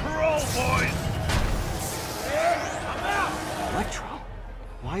made parole, boys! I'm out! Electro?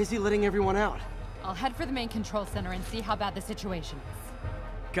 Why is he letting everyone out? I'll head for the main control center and see how bad the situation is.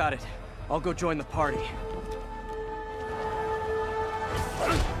 Got it. I'll go join the party.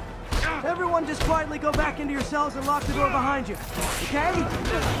 Everyone just quietly go back into your cells and lock the door behind you. Okay?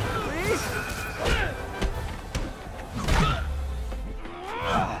 Please?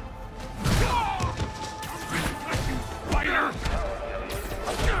 Fighter!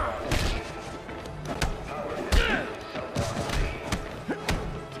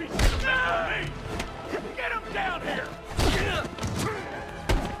 Get him down here!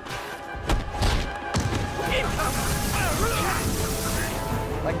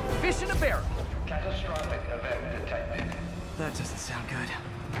 Like fish in a barrel. Catastrophic event detected. That doesn't sound good.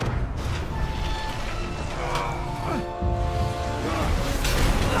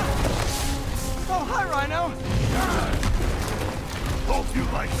 Oh, hi, Rhino! Hope you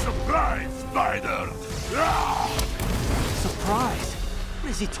like surprise, Spider! Surprise? What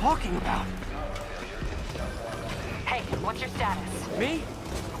is he talking about? Hey, what's your status? Me?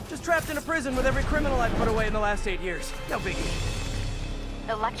 Just trapped in a prison with every criminal I've put away in the last 8 years. No biggie.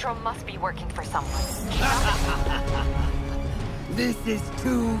 Electro must be working for someone. This is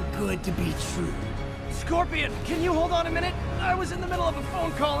too good to be true. Scorpion, can you hold on a minute? I was in the middle of a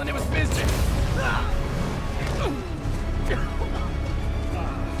phone call and it was business.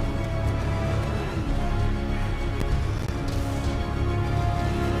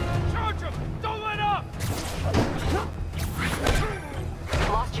 Charge him! Don't let up!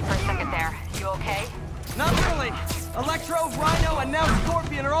 Lost you for a second there. You okay? Not really. Electro, Rhino, and now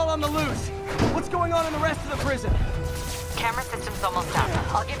Scorpion are all on the loose. What's going on in the rest of the prison? Camera system's almost up.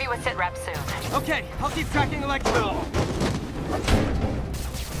 I'll give you a sit rep soon. Okay, I'll keep tracking Electro.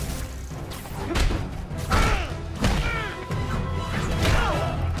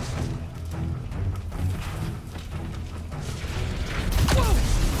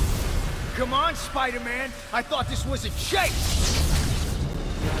 Come on, Spider-Man! I thought this was a chase!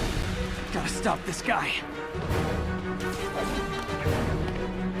 Gotta stop this guy.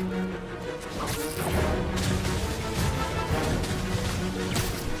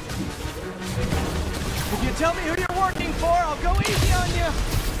 If you tell me who you're working for, I'll go easy on you.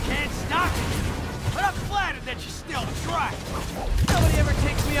 Can't stop it! But I'm flattered that you still try. Nobody ever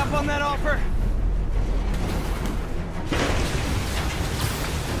takes me up on that offer.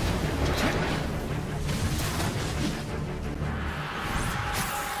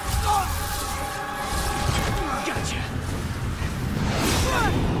 Gotcha.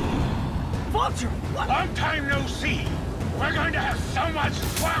 Vulture, what? Long time no see. We're going to have so much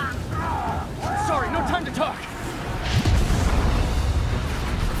fun. Sorry, no time to talk.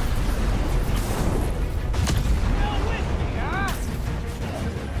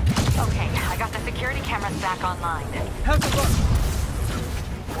 Okay, I got the security cameras back online. How's it look?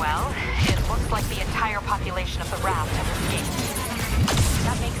 Well, it looks like the entire population of the raft has escaped.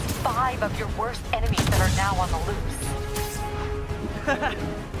 That makes 5 of your worst enemies that are now on the loose.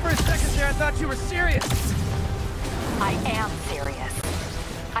 For a second there, I thought you were serious. I am serious.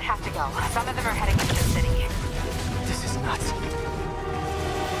 I have to go. Some of them are heading into the city. This is nuts.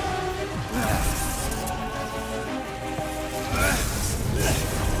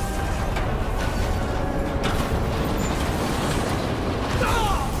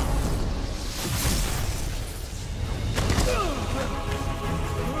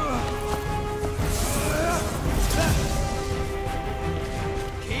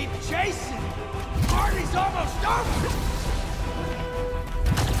 Keep chasing! Party's almost over!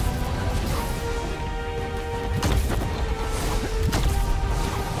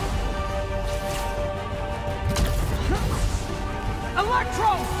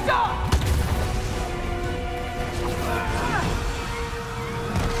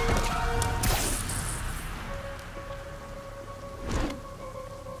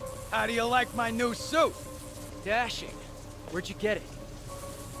 How do you like my new suit? Dashing. Where'd you get it?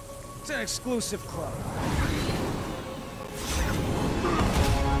 It's an exclusive club.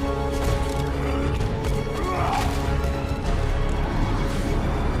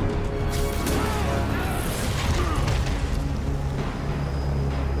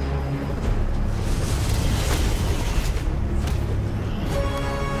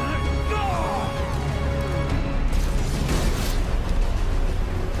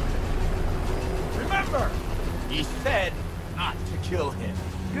 He said not to kill him.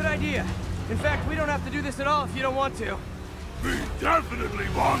 Good idea. In fact, we don't have to do this at all if you don't want to. We definitely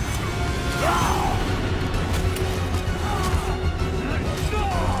want to.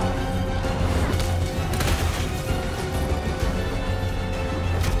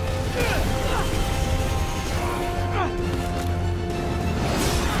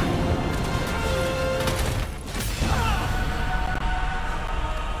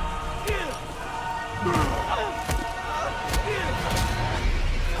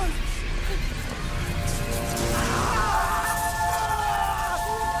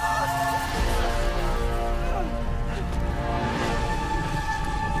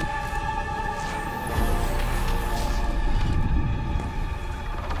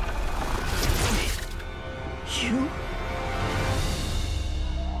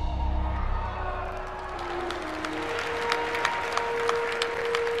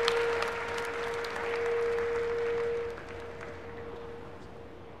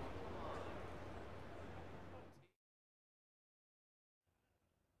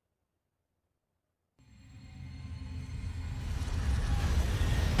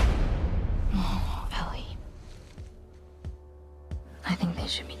 I think they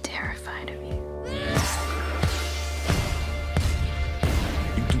should be terrified of you.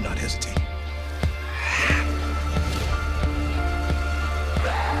 You do not hesitate.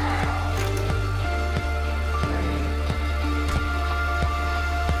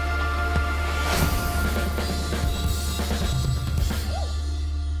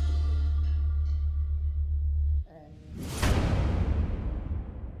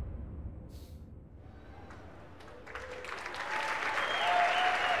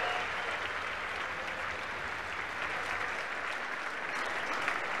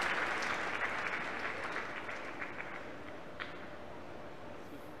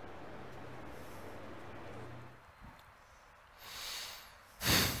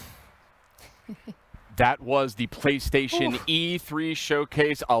 That was the PlayStation E3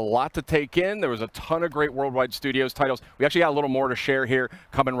 showcase. A lot to take in. There was a ton of great Worldwide Studios titles. We actually got a little more to share here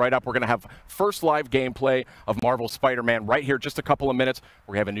coming right up. We're going to have first live gameplay of Marvel's Spider-Man right here, just a couple of minutes.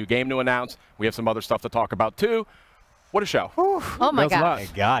 We have a new game to announce. We have some other stuff to talk about too. What a show. Oh my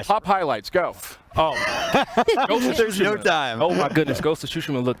gosh. Top highlights, go. Oh, There's no time. Oh my goodness, Ghost of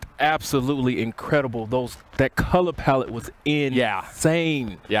Tsushima looked absolutely incredible. That color palette was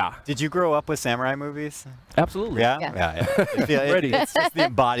insane. Yeah. Did you grow up with samurai movies? Absolutely. Yeah. Yeah. Ready. It's just the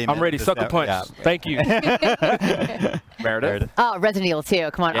embodiment. I'm ready. of Sucker punch. Yeah. Thank you. Meredith. Oh, Resident Evil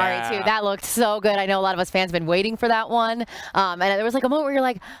 2. Come on, RE2. That looked so good. I know a lot of us fans have been waiting for that one. And there was like a moment where you're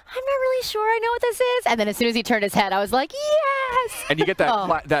like, I'm not really sure I know what this is. And then as soon as he turned his head, I was like, yes. And you get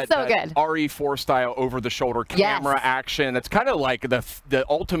that that good. RE4 style over-the-shoulder camera action. It's kind of like the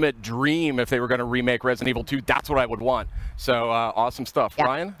ultimate dream if they were going to remake Resident Evil 2. That's what I would want. So awesome stuff. Yeah.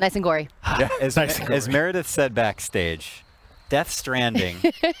 Ryan? Nice and gory. As Meredith said backstage, Death Stranding,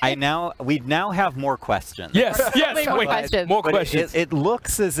 we now have more questions. Yes, more questions. More questions. It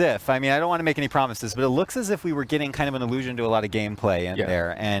looks as if, I mean, I don't want to make any promises, but it looks as if we were getting kind of an allusion to a lot of gameplay in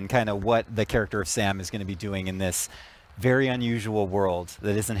there and kind of what the character of Sam is going to be doing in this very unusual world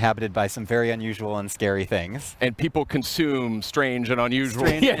that is inhabited by some very unusual and scary things. And people consume strange and unusual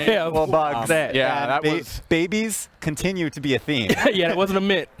bugs. That was... Babies continue to be a theme. Yeah, that wasn't a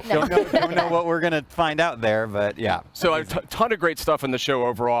myth. Don't know what we're going to find out there, but yeah. So a ton of great stuff in the show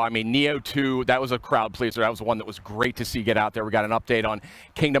overall. I mean, Neo 2, that was a crowd pleaser. That was one that was great to see get out there. We got an update on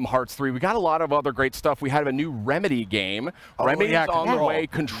Kingdom Hearts 3. We got a lot of other great stuff. We had a new Remedy game. Remedy's on the way.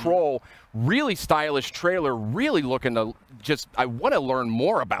 Control. Really stylish trailer, really looking to I want to learn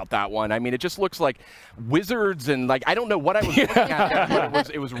more about that one. I mean, it just looks like wizards and like, I don't know what I was looking at there, but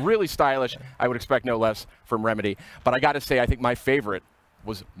it was really stylish. I would expect no less from Remedy. But I got to say, I think my favorite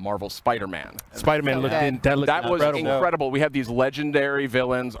was Marvel's Spider-Man. Spider-Man looked that was incredible. We have these legendary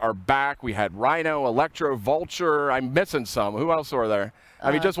villains are back. We had Rhino, Electro, Vulture. I'm missing some. Who else were there?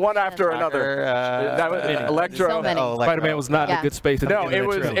 I mean, just one after another. That was Electro. So Spider-Man was not in a good space. No,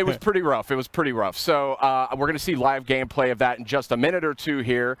 it was pretty rough. It was pretty rough. So we're going to see live gameplay of that in just a minute or two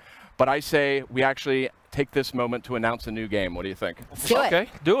here. But I say we actually take this moment to announce a new game. What do you think? Do it. Okay,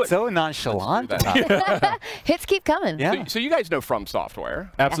 do it. So nonchalant. Hits keep coming. Yeah. So you guys know From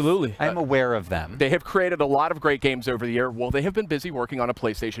Software. Absolutely. I'm aware of them. They have created a lot of great games over the year. Well, they have been busy working on a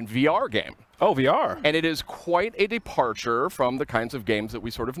PlayStation VR game. Oh, VR. And it is quite a departure from the kinds of games that we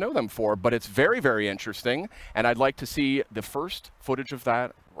sort of know them for, but it's very, very interesting, and I'd like to see the first footage of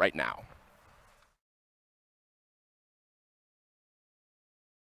that right now.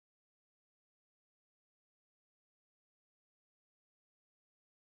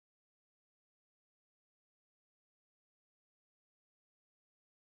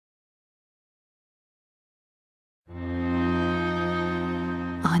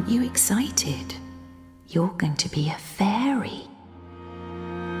 Aren't you excited? You're going to be a fairy.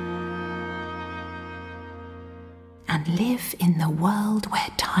 And live in the world where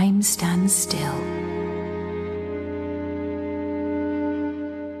time stands still.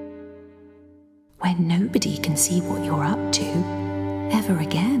 Where nobody can see what you're up to ever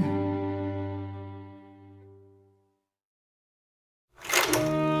again.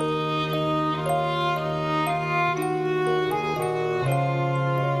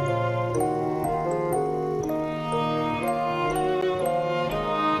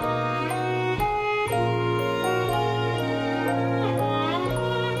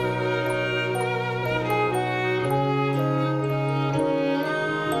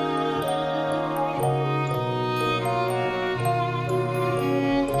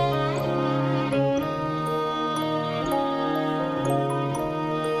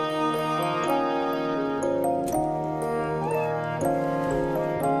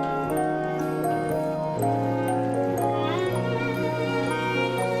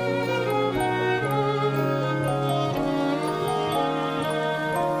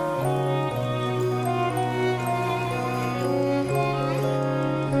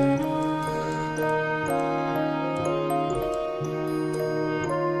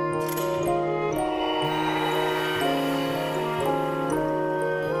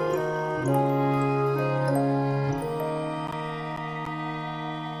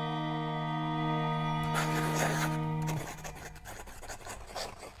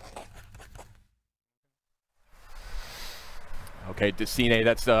 Okay, Decine,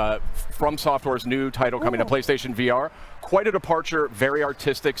 that's From Software's new title coming to PlayStation VR. Quite a departure, very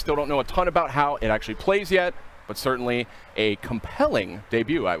artistic. Still don't know a ton about how it actually plays yet, but certainly a compelling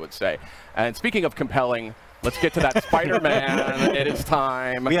debut, I would say. And speaking of compelling, let's get to that Spider-Man. It is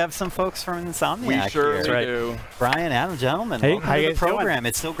time. We have some folks from Insomniac We sure here. do. Brian, Adam, gentlemen, hey, welcome how to you the guys program. doing?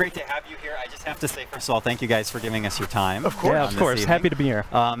 It's so great to have you here. I just have to say, first of all, thank you guys for giving us your time. Of course. Yeah, of course. Happy to be here.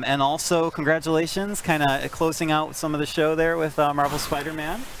 And also, congratulations, kind of closing out some of the show there with Marvel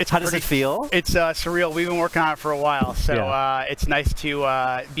Spider-Man. How does it feel? It's surreal. We've been working on it for a while, so it's nice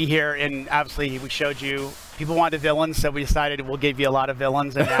to be here. And obviously, we showed you. People wanted villains, so we decided we'll give you a lot of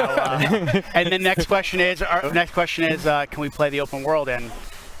villains. And now, and the next question is, can we play the open world? And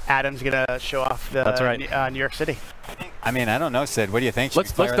Adam's gonna show off the New York City. I mean, I don't know, Sid. What do you think?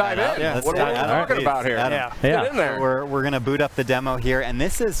 Let's dive in. Yeah, What are we talking about here? Get in there. We're going to boot up the demo here, and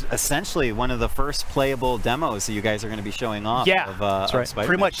this is essentially one of the first playable demos that you guys are going to be showing off. Of Spider-Man.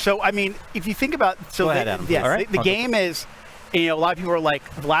 Pretty much. So, I mean, if you think about, Go ahead, Adam. The game is. You know, a lot of people were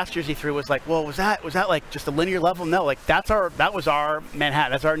like, last year's E3 was like, well, was that like just a linear level? No, like that was our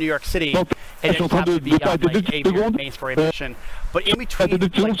Manhattan, that's our New York City, and it happened to be on like a main story mission. But in between,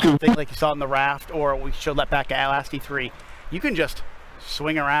 like something like you saw in the raft, or we showed that back at last E3, you can just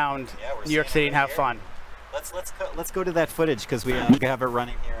swing around New York City and have fun. Let's go to that footage because we have it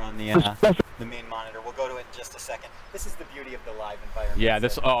running here on the main monitor. We'll go to it in just a second. This is the beauty of the live environment. Yeah,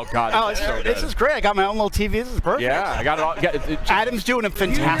 this. Oh God. This is great. I got my own little TV. This is perfect. Yeah, I got it all. Adam's doing a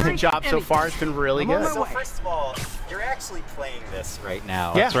fantastic job so far. It's been really good. So first of all, you're actually playing this right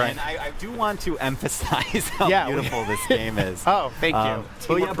now. Yeah, that's right. And I do want to emphasize how beautiful this game is. Oh, thank you.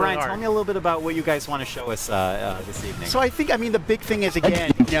 So yeah, Brian, tell me a little bit about what you guys want to show us this evening. So I mean, the big thing is,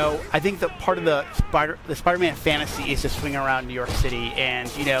 again, you know, I think that part of the Spider-Man fantasy is to swing around New York City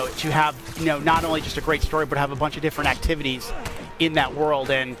and, you know, to have, you know, not only just a great story, but have a bunch of different activities in that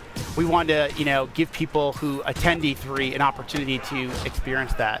world. And we wanted to, you know, give people who attend E3 an opportunity to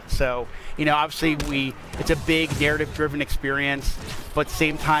experience that. So, you know, obviously it's a big narrative-driven experience, but at the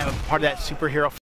same time, part of that superhero